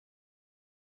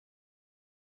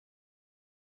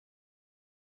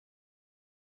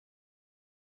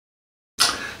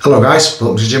Hello guys,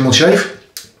 welcome to Jim Will Shave.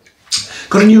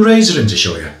 Got a new razor in to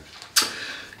show you.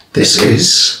 This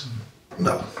is,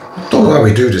 well, I don't know how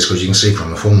we do this because you can see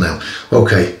from the thumbnail.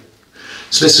 Okay,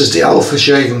 so this is the Alpha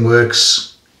Shaving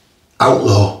Works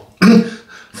Outlaw.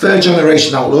 Third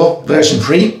generation Outlaw, version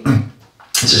 3.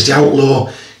 This is the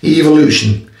Outlaw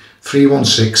Evolution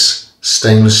 316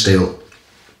 stainless steel.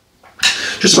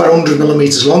 Just about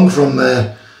 100mm long from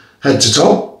head to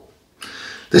toe.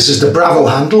 This is the Bravo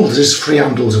handle. There's 3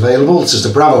 handles available. This is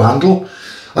the Bravo handle.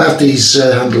 I have these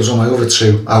handles on my other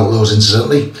 2 Outlaws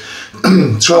incidentally.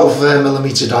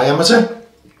 12mm diameter.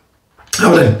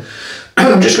 Now then,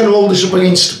 I'm just going to hold this up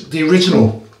against the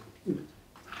original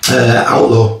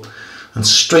Outlaw, and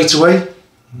straight away,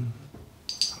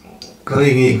 can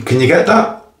you get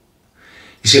that?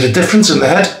 You see the difference in the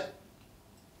head?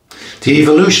 The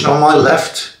Evolution on my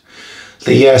left,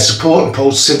 the supporting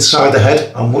posts inside the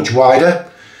head are much wider,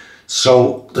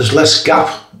 so there's less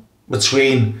gap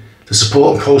between the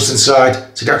supporting post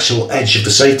inside to the actual edge of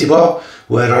the safety bar,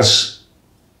 whereas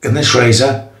in this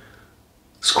razor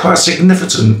it's quite a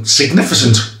significant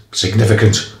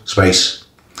space.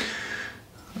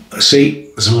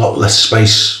 See, there's a lot less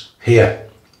space here.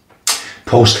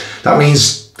 Post. That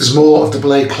means there's more of the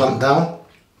blade clamped down.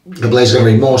 The blade's going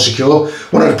to be more secure.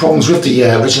 One of the problems with the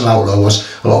original Outlaw was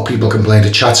a lot of people complained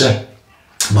of chatter,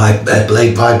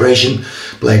 blade vibration,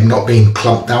 blade not being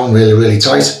clamped down really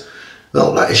tight.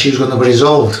 Well, that issue's going to be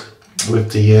resolved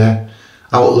with the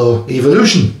Outlaw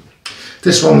Evolution.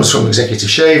 This one was from Executive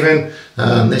Shaving,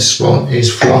 and this one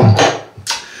is from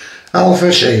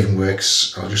Alpha Shaving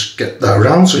Works. I'll just get that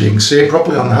around so you can see it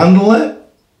properly on the handle there.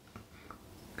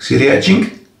 See the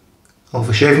etching?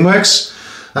 Alpha Shaving Works.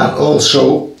 And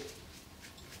also,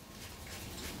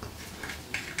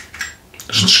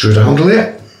 just unscrew the handle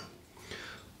here.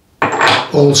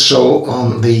 Also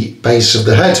on the base of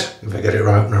the head, if I get it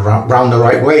round the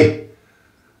right way.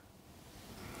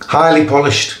 Highly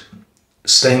polished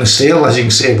stainless steel, as you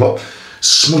can see. I've got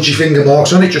smudgy finger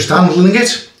marks on it, just handling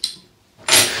it.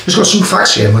 Just got some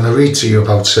facts here when I read to you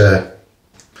about the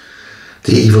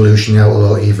Evolution, the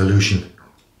Outlaw Evolution.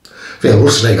 I feel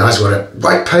rough today guys, got a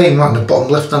right pain right on the bottom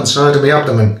left hand side of my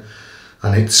abdomen,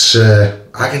 and it's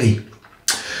agony.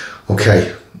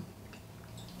 Okay.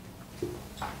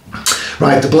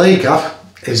 Right, the blade gap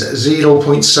is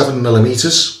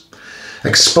 0.7mm.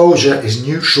 Exposure is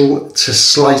neutral to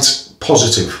slight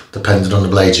positive, depending on the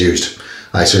blades used.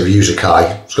 Right, so if you use a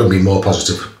Kai, it's going to be more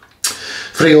positive.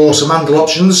 3 awesome handle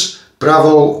options: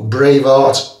 Bravo,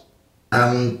 Braveheart,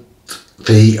 and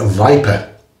the Viper.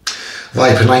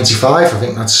 Viper 95, I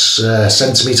think that's a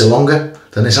centimetre longer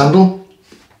than this handle.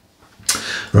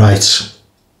 Right,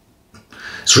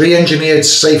 it's re-engineered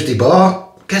safety bar.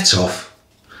 Get off.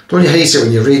 Don't you hate it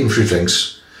when you're reading through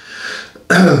things?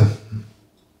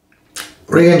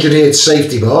 Re-engineered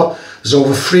safety bar. There's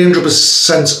over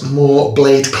 300% more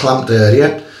blade clamped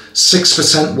area,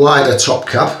 6% wider top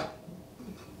cap,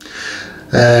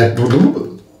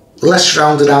 less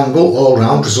rounded angle all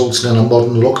round, resulting in a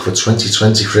modern look for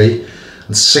 2023,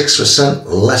 and 6%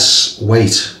 less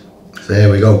weight. There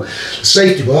we go. The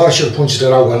safety bar, I should have pointed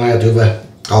it out when I had the other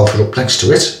Alpha up next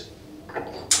to it.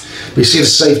 But you see the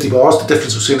safety bars, the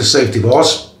difference between the safety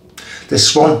bars.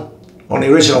 This one, on the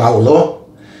original Outlaw,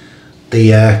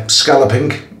 the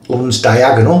scalloping runs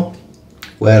diagonal,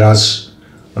 whereas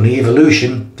on the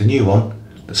Evolution, the new one,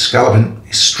 the scalloping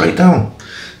is straight down.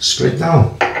 Straight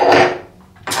down.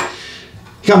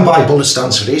 You can buy bullet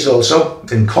stands for these also,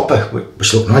 in copper,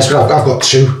 which look nice, but I've got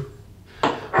 2.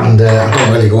 And I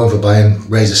don't really go in for buying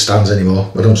razor stands anymore.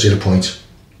 I don't see the point.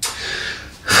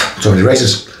 So many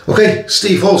razors. Okay,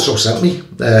 Steve also sent me,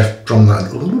 from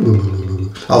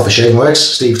Alpha Shaving Works,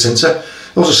 Steve Tinter,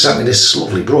 also sent me this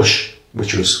lovely brush,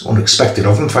 which was unexpected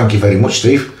of him. Thank you very much,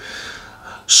 Steve.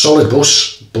 Solid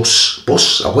bus,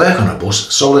 I work on a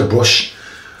bus, solid brush.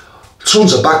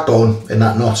 Tons of backbone in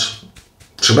that knot.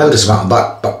 Tremendous amount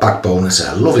of backbone. It's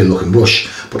a lovely looking brush,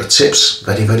 but the tip's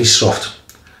very soft.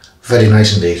 Very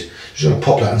nice indeed. Just going to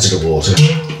pop that into the water.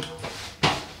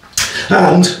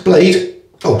 And blade,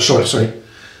 oh sorry.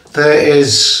 There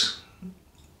is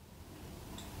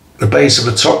the base of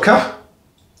the top cap,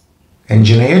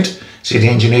 engineered. See the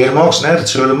engineer marks there, the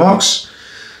 2 of the marks.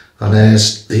 And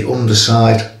there's the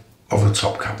underside of the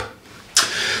top cap.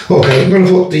 Okay, I'm going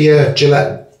to put the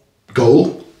Gillette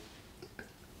Gold,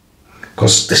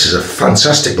 because this is a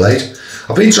fantastic blade.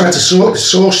 I've been trying to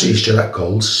source these Gillette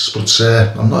Golds, but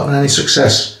I'm not having any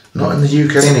success. Not in the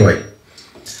UK anyway.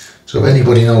 So if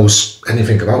anybody knows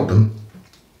anything about them,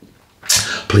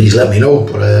 please let me know.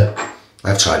 But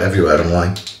I've tried everywhere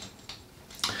online,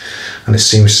 and it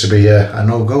seems to be a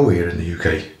no-go here in the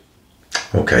UK.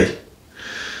 Okay.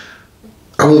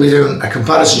 I will be doing a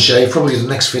comparison shave, probably the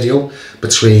next video,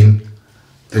 between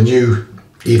the new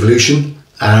Evolution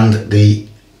and the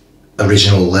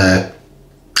original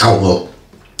Outlaw.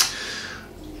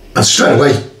 And straight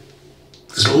away,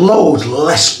 there's loads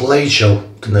less blade show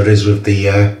than there is with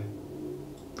the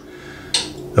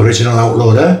original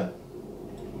Outlaw there.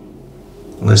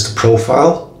 And there's the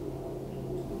profile.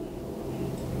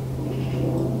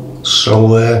 So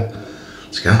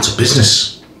let's get on to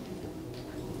business.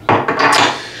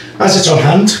 As it's on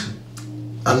hand,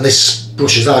 and this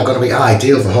brushes are going to be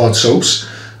ideal for hard soaps,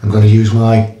 I'm going to use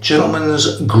my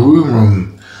Gentleman's Groom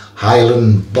Room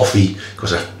Highland Bothy,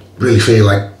 because I really feel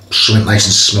like something nice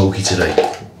and smoky today.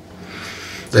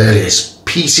 There it is,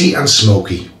 peaty and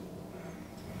smoky.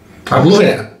 I'm loving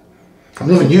it. I'm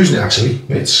loving using it actually.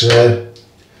 It's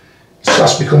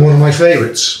fast become one of my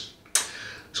favourites.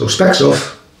 So specs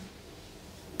off,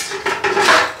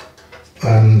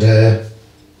 and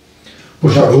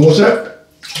push out the water,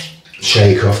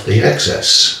 shake off the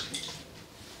excess.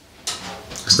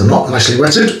 It's the knot nicely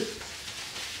wetted.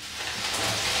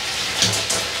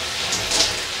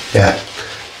 Yeah,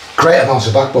 great amounts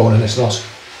of backbone in this knot.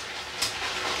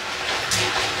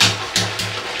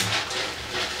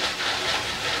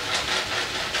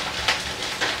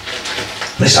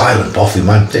 This Highland Bothy,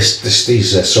 man,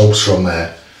 these soaps from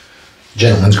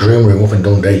Gentleman's Groom Room up in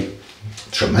Dundee,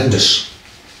 tremendous.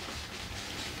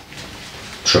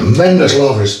 Tremendous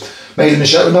lovers, made in the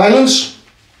Shetland Islands.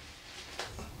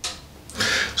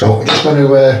 So I'm just going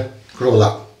to grow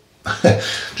that.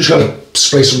 Just going to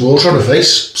spray some water on the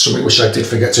face, something which I did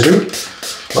forget to do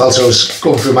whilst I was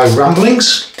going through my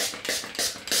ramblings.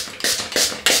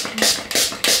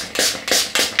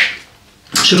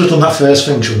 Should have done that first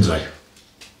thing, shouldn't I?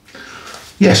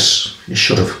 Yes, you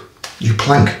should have. You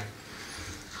plank.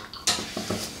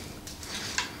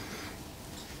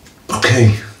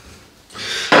 Okay.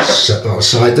 Set that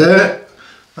aside there.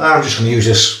 I'm just going to use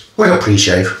this like a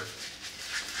pre-shave.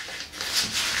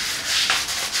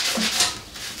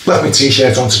 Left my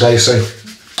t-shirt on today, so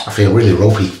I feel really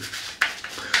ropey.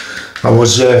 I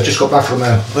was just got back from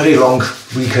a very long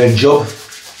weekend job.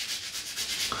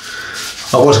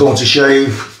 I was going to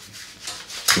shave,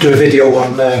 do a video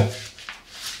on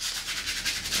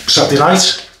Saturday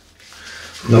night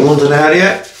in the London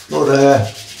area, but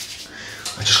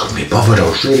I just couldn't be bothered. I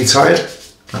was really tired,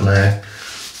 and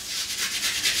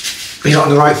being not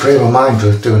in the right frame of mind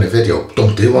for doing a video.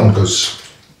 Don't do one because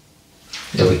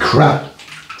it'll be crap.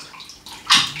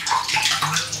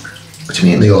 What do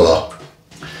you mean they all are?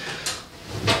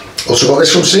 Also got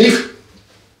this from Steve.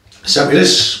 He sent me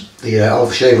this, the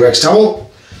Alpha Shaver X towel.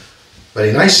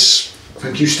 Very nice.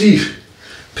 Thank you, Steve.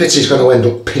 Pity's going to end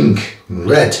up pink and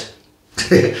red.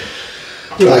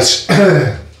 Right.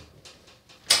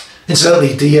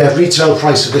 Incidentally, the retail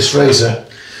price of this razor,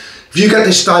 if you get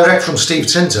this direct from Steve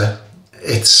Tinter,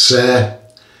 it's about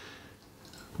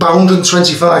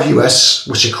 125 US,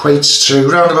 which equates to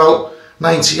around about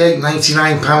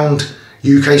 £98–99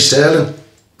 UK sterling.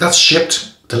 That's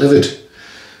shipped, delivered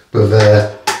with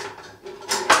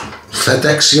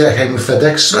FedEx. Yeah, it came with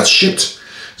FedEx, so that's shipped.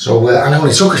 So and it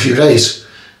only took a few days,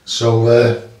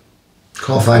 so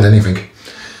can't find anything.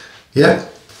 Yeah.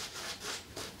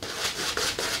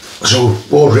 So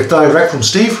order it direct from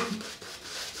Steve.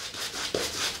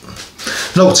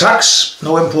 No tax,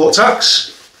 no import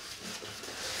tax.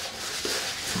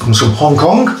 Comes from Hong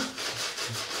Kong.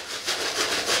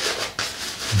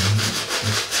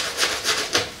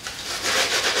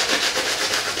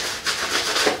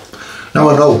 Now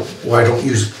I know why I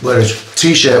don't wear a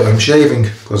t-shirt when I'm shaving,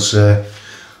 because the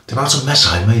amount of mess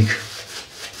I make.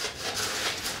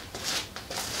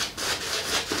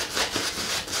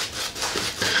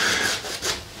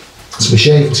 It's my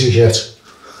shaving t-shirt.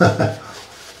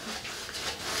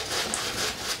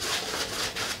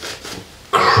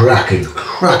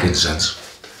 Cracking sense.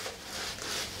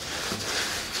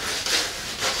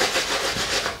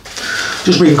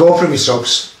 Just been going through my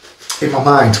soaps in my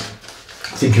mind,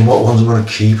 thinking what ones I'm going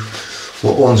to keep,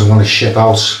 what ones I'm going to ship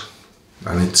out,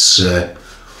 and it's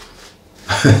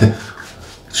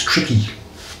it's tricky.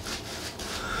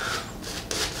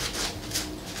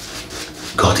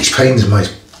 God, these pains in my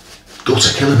guts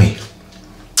are killing me.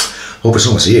 Hope it's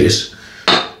not serious.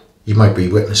 You might be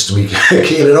witness to me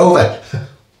keeling over.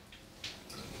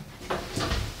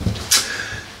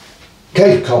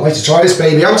 Okay, can't wait to try this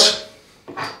baby out.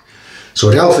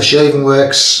 So the Alpha Shaving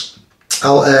Works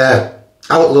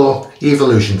Outlaw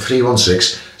Evolution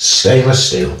 316 stainless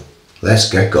steel. Let's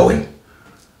get going.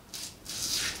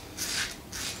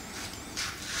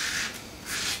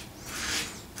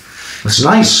 It's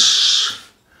nice.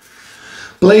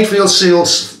 Blade feels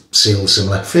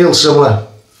similar. Feels similar.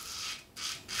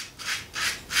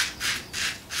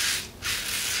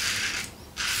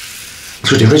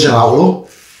 To the original Outlaw.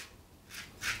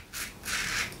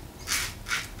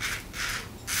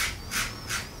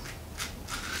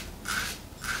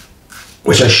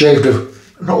 Which I shaved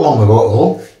not long ago at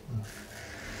all.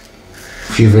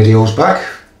 A few videos back.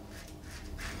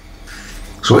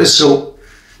 So it's still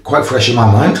quite fresh in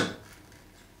my mind.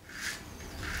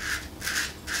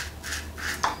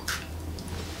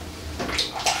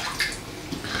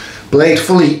 Blade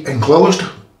fully enclosed.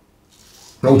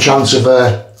 No chance of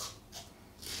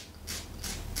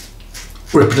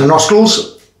ripping the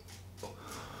nostrils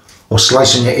or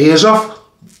slicing your ears off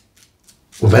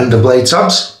with end of blade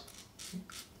tabs.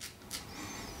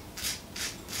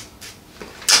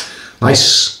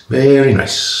 Nice, very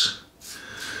nice.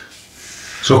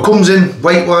 So it comes in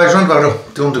weight wise around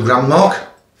about the 100 gram mark.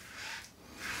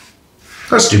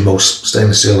 That's do most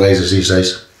stainless steel razors these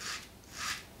days.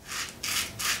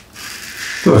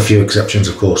 With a few exceptions,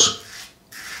 of course.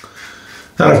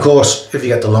 And of course, if you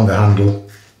get the longer handle,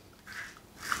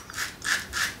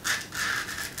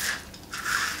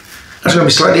 that's going to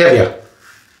be slightly heavier.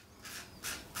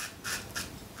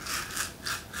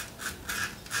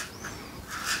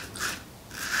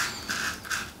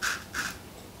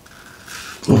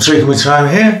 I'm taking my time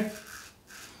here.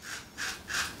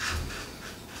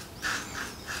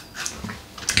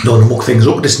 Don't want to muck things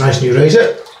up with this nice new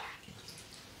razor.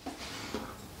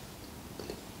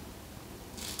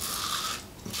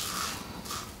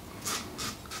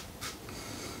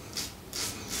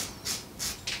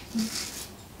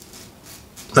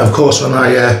 Now, of course, when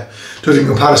I do the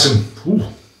comparison, ooh,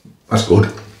 that's good.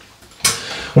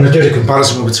 When I do the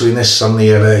comparison between this and the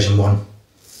version 1,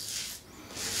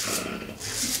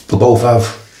 they both have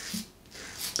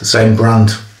the same brand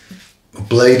of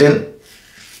blade in,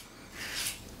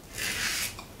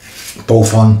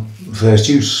 both on first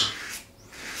use.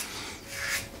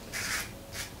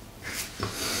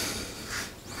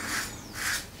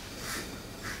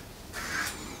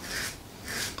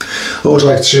 I always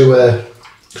like to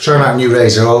trying out a new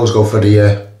razor. I always go for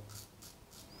the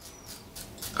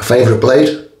favourite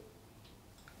blade.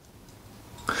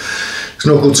 It's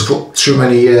no good to put too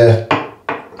many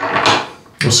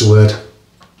what's the word?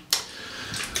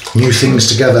 New things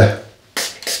together.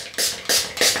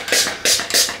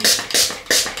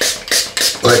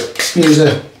 Like use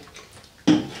a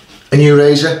new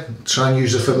razor. Try and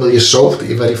use a familiar soap that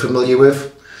you're very familiar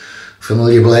with.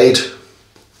 Familiar blade.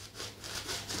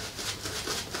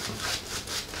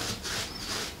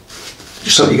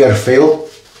 Just so you get a feel,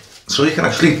 so you can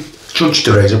actually judge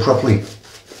the razor properly.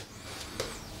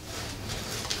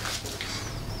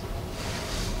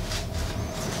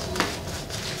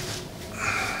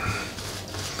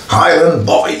 Highland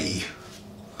Bothy.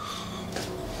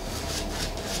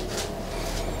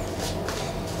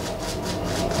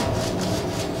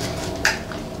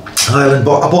 Highland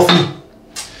Bothy.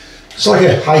 It's like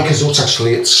a hiker's hut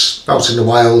actually. It's out in the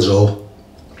wilds or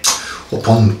up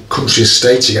on country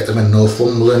estates. You get them in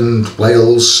Northumberland,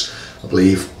 Wales, I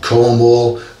believe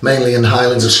Cornwall, mainly in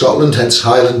Highlands of Scotland, hence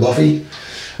Highland Bothy.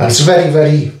 And it's a very,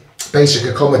 very basic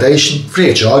accommodation, free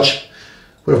of charge.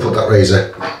 Where I put that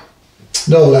razor.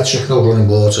 No electric, no running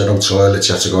water, no toilets.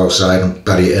 You have to go outside and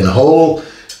bury it in a hole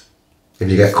if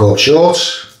you get caught short.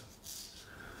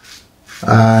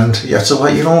 And you have to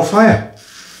light your own fire.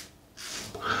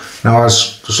 Now,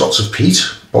 as there's lots of peat,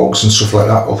 bogs and stuff like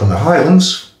that up in the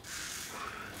Highlands,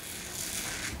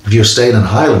 if you're staying in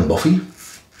Highland Bothy,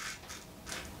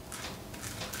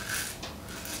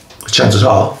 the chances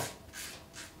are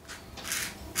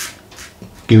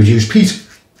you would use peat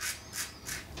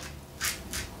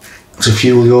to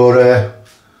fuel your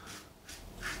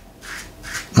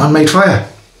man-made fire.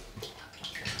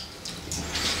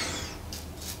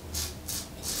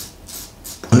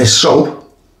 And this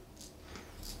soap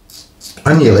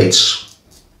annulates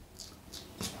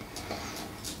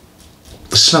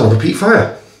the smell of a peat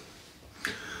fire.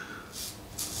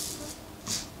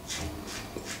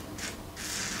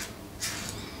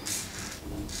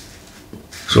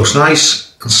 So it's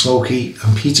nice and smoky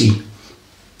and peaty.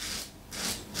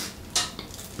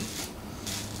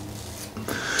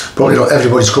 Probably not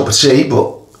everybody's cup of tea, but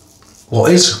what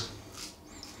is?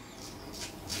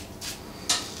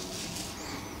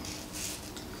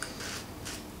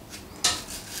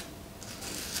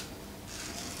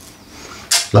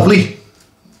 Lovely,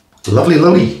 lovely,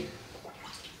 lovely.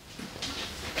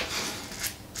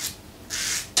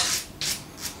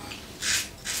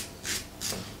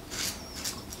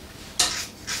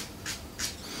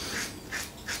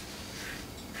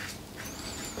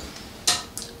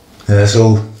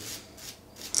 So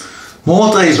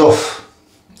more days off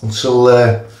until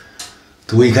the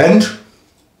weekend. Of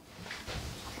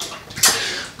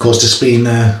course, it's been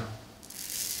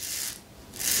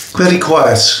very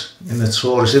quiet in the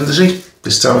tourist industry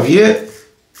this time of year,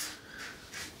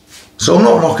 so I'm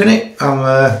not knocking it.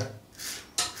 I'm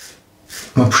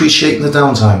appreciating the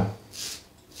downtime.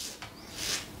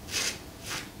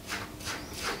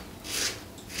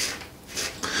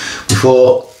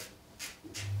 Before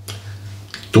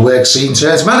the work scene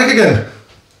turns manic again.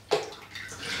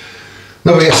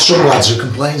 Now we get some lads who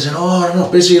complain saying, oh, I'm not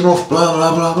busy enough, blah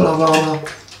blah blah blah blah blah.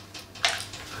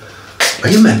 Are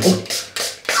you mental?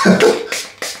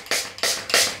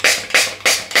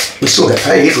 We still get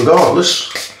paid regardless,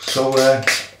 so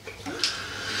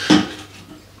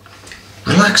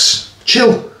relax,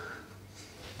 chill.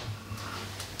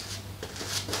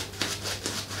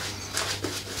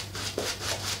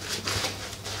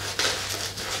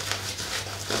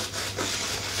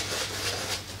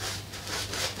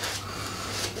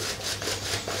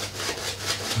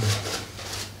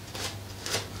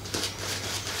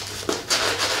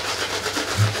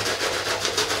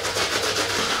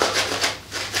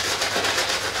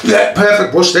 Yeah,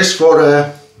 perfect brush this for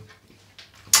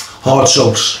hard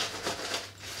soaps.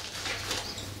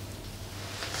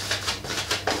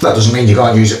 That doesn't mean you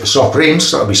can't use it for soft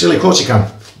creams, that would be silly, of course you can.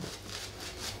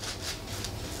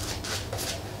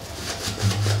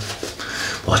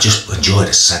 But I just enjoy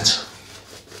the scent.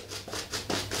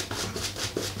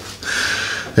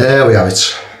 There we have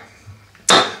it.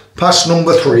 Pass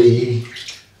number 3.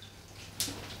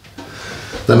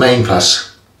 The main pass.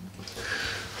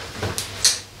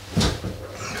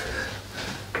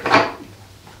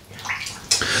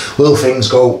 Will things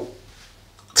go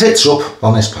tits up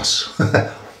on this pass?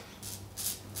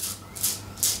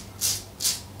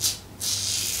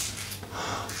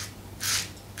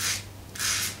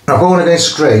 Now going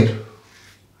against the grain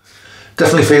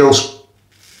definitely feels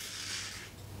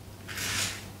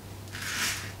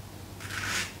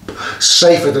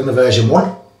safer than the version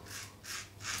 1.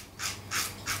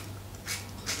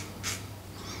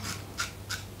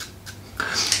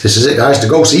 This is it guys, to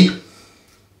go see.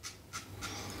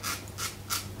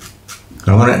 I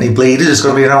don't want any bleeders, it's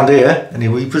got to be around here, any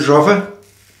weepers rather.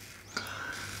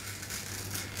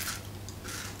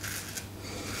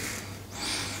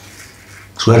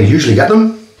 That's where I usually get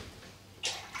them.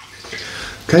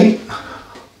 Okay.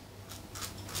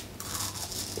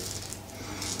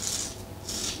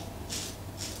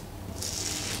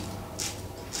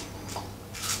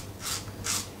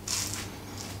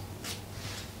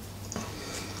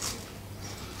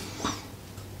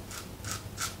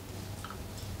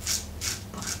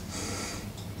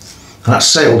 And that's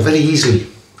sailed very easily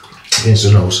against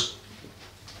the nose.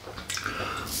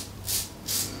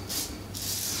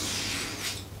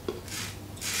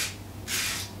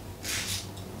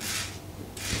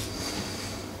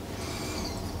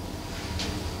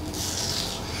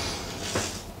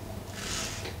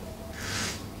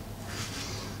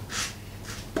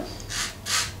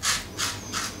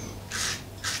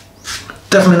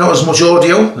 Definitely not as much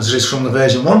audio as it is from the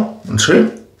version 1 and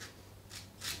 2.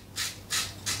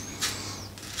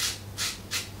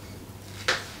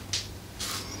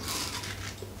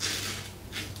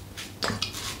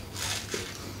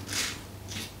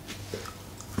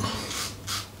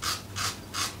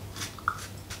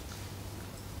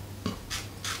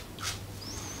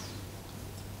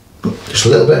 Just a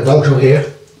little bit of Velcro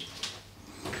here.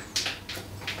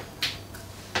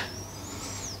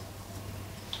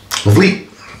 Lovely.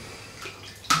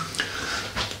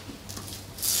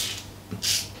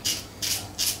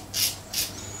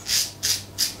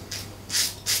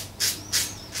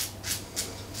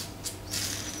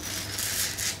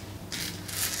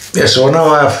 Yeah, so I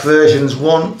now have versions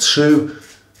 1, 2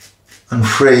 and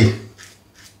 3.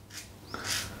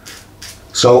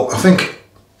 So I think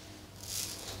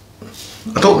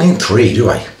I don't need 3, do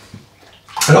I?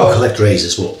 I know I collect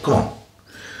razors, but come on.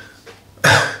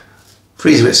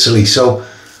 3's a bit silly, so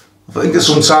I think at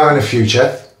some time in the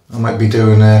future I might be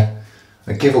doing a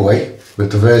giveaway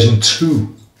with the version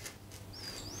 2.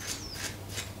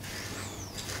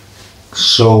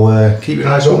 So keep your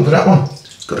eyes open for that one.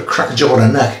 Got a cracker job on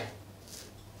her neck.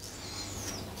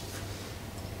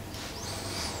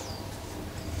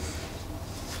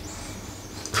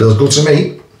 Feels good to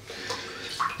me.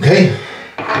 Okay,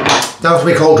 down to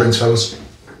my cold drinks, fellas.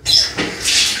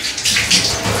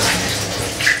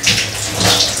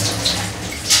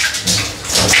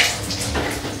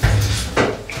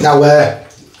 Now, I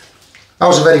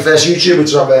was the very first YouTuber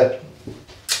to have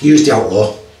used the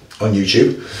Outlaw on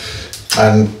YouTube,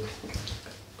 and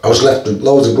I was left with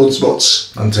loads of blood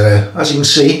spots, and as you can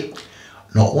see,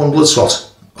 not one blood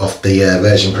spot off the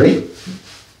version 3.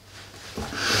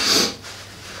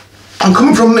 And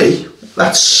coming from me,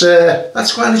 that's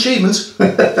quite an achievement.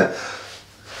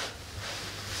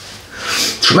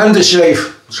 Tremendous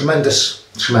shave, tremendous.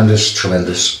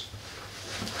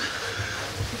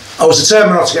 I was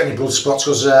determined not to get any blood spots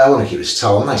because I want to keep this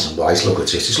towel nice and white. Look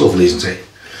at it, it's lovely, isn't it?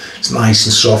 It's nice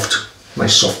and soft,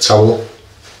 nice soft towel.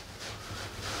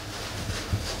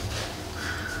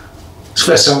 It's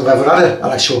the first time I've ever had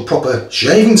an actual proper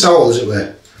shaving towel, as it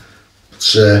were.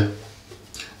 But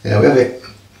yeah, we have it,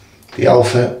 the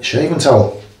Alpha shaving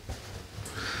towel.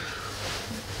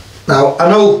 Now, I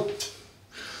know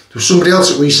there was somebody else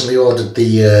that recently ordered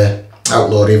the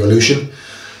Outlaw Evolution,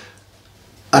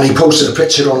 and he posted a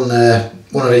picture on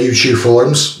one of the YouTube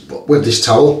forums with this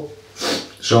towel.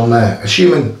 So I'm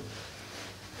assuming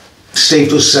Steve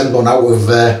does send one out with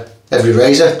every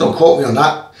razor. Don't quote me on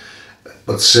that,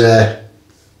 but it's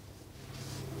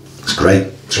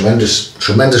great. Tremendous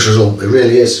result. It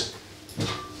really is.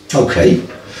 Okay.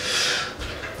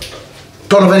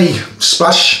 Don't have any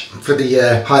splash for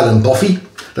the Highland Bothy.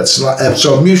 That's not,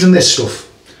 so I'm using this stuff.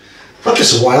 Not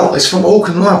just a while. It's from Oak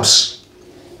and Labs.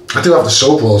 I do have the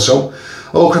soap also.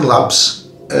 Oak and Labs,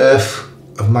 Earth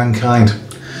of Mankind.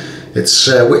 It's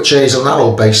witch hazel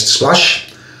narrow based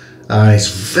splash, and it's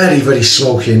very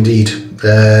smoky indeed.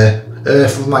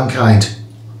 Earth of Mankind.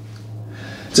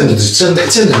 It's in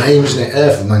the name, isn't it?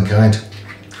 Earth of Mankind.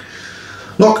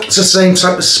 Look, it's the same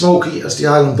type of smoky as the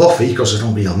Highland Bothy because I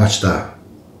don't really match that.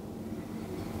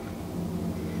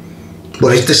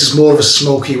 But this is more of a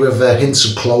smoky with hints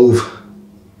of clove.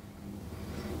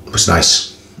 It's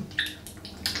nice.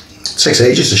 It takes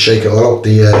ages to shake it all out.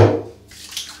 The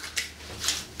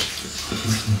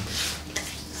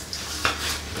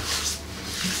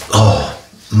oh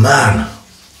man,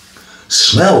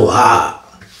 smell that!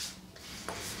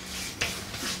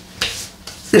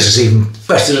 This is even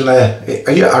better than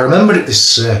I remember it.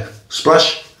 This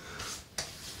splash.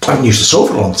 I haven't used the soap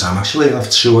for a long time actually. I have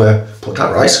to put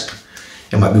that right.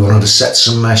 It might be one of the sets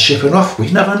I'm shipping off.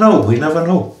 We never know. We never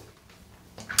know.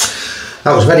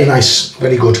 That was very nice,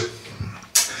 very good.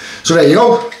 So there you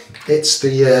go. It's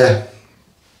the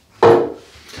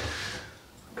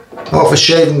Alpha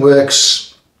Shaving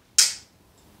Works.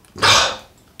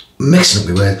 Mixing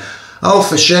up my word.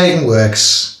 Alpha Shaving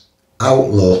Works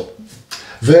Outlaw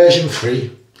version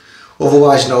 3,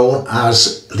 otherwise known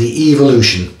as the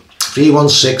Evolution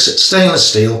 316 stainless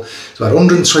steel. It's about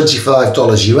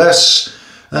 $125 US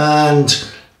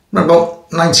and about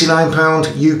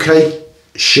 £99 UK,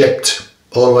 shipped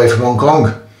all the way from Hong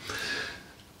Kong.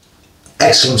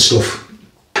 Excellent stuff.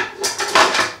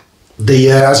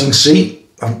 The as you can see,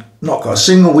 I've not got a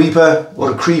single weeper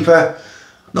or a creeper,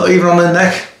 not even on the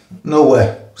neck,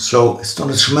 nowhere. So it's done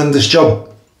a tremendous job.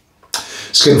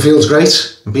 Skin feels great,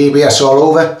 BBS all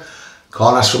over,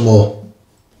 can't ask for more.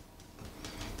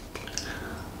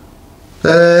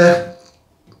 A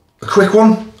quick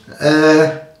one.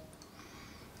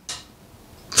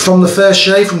 From the first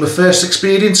shave, from the first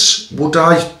experience, would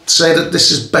I say that this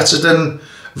is better than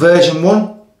version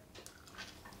 1?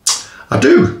 I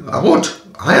do, I would,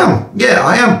 I am, yeah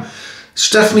I am. It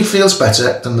definitely feels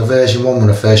better than the version 1 when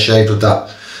I first shaved with that,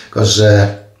 because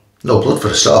no blood for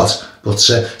a start, but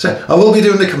so I will be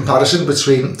doing the comparison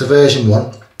between the version 1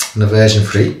 and the version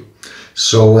 3,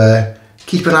 so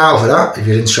keep an eye out for that if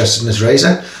you're interested in this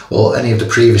razor, or any of the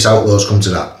previous Outlaws come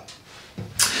to that.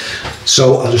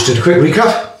 So I'll just do a quick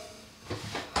recap.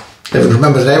 Never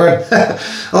remember the name right.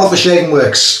 Alpha Shaving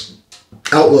Works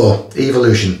Outlaw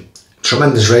Evolution.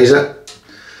 Tremendous razor.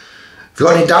 If you've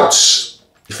got any doubts,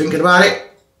 you're thinking about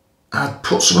it, I'd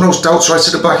put some of those doubts right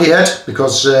to the back of your head,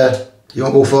 because you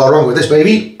won't go far wrong with this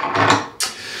baby.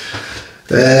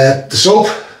 The soap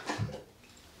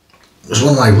was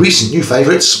one of my recent new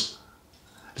favourites.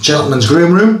 The Gentleman's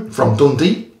Groom Room from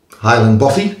Dundee, Highland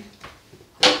Bothy.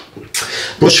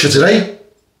 Brush for today.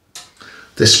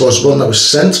 This was one that was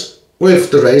sent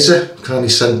with the razor, kindly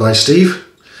sent by Steve.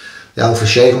 The Alpha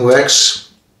Shaving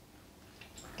Works.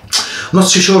 I'm not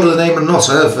too sure of the name of the knot.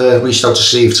 I have reached out to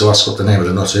Steve to ask what the name of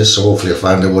the knot is, so hopefully I'll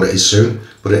find out what it is soon.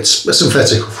 But it's a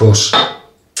synthetic, of course.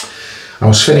 I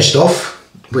was finished off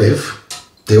with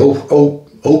the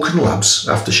Oak and Labs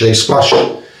Aftershave Splash.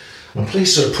 I'm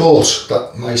pleased to report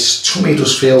that my tummy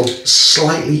does feel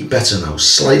slightly better now,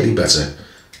 slightly better.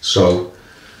 So,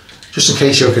 just in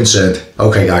case you're concerned.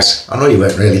 Okay guys, I know you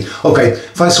weren't really. Okay,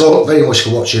 thanks all very much for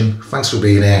watching. Thanks for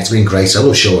being here, it's been great. I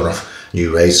love showing off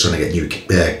new razors when I get new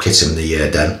kits in the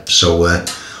den. So,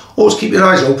 always keep your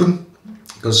eyes open,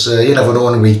 because you never know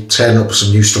when we turn up with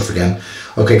some new stuff again.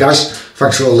 Okay guys,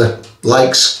 thanks for all the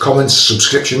likes, comments,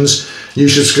 subscriptions, new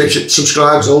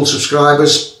subscribers, old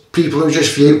subscribers, people who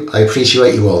just view. I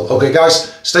appreciate you all. Okay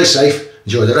guys, stay safe,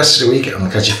 enjoy the rest of the week, and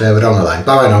I'll catch you further down the line.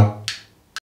 Bye now.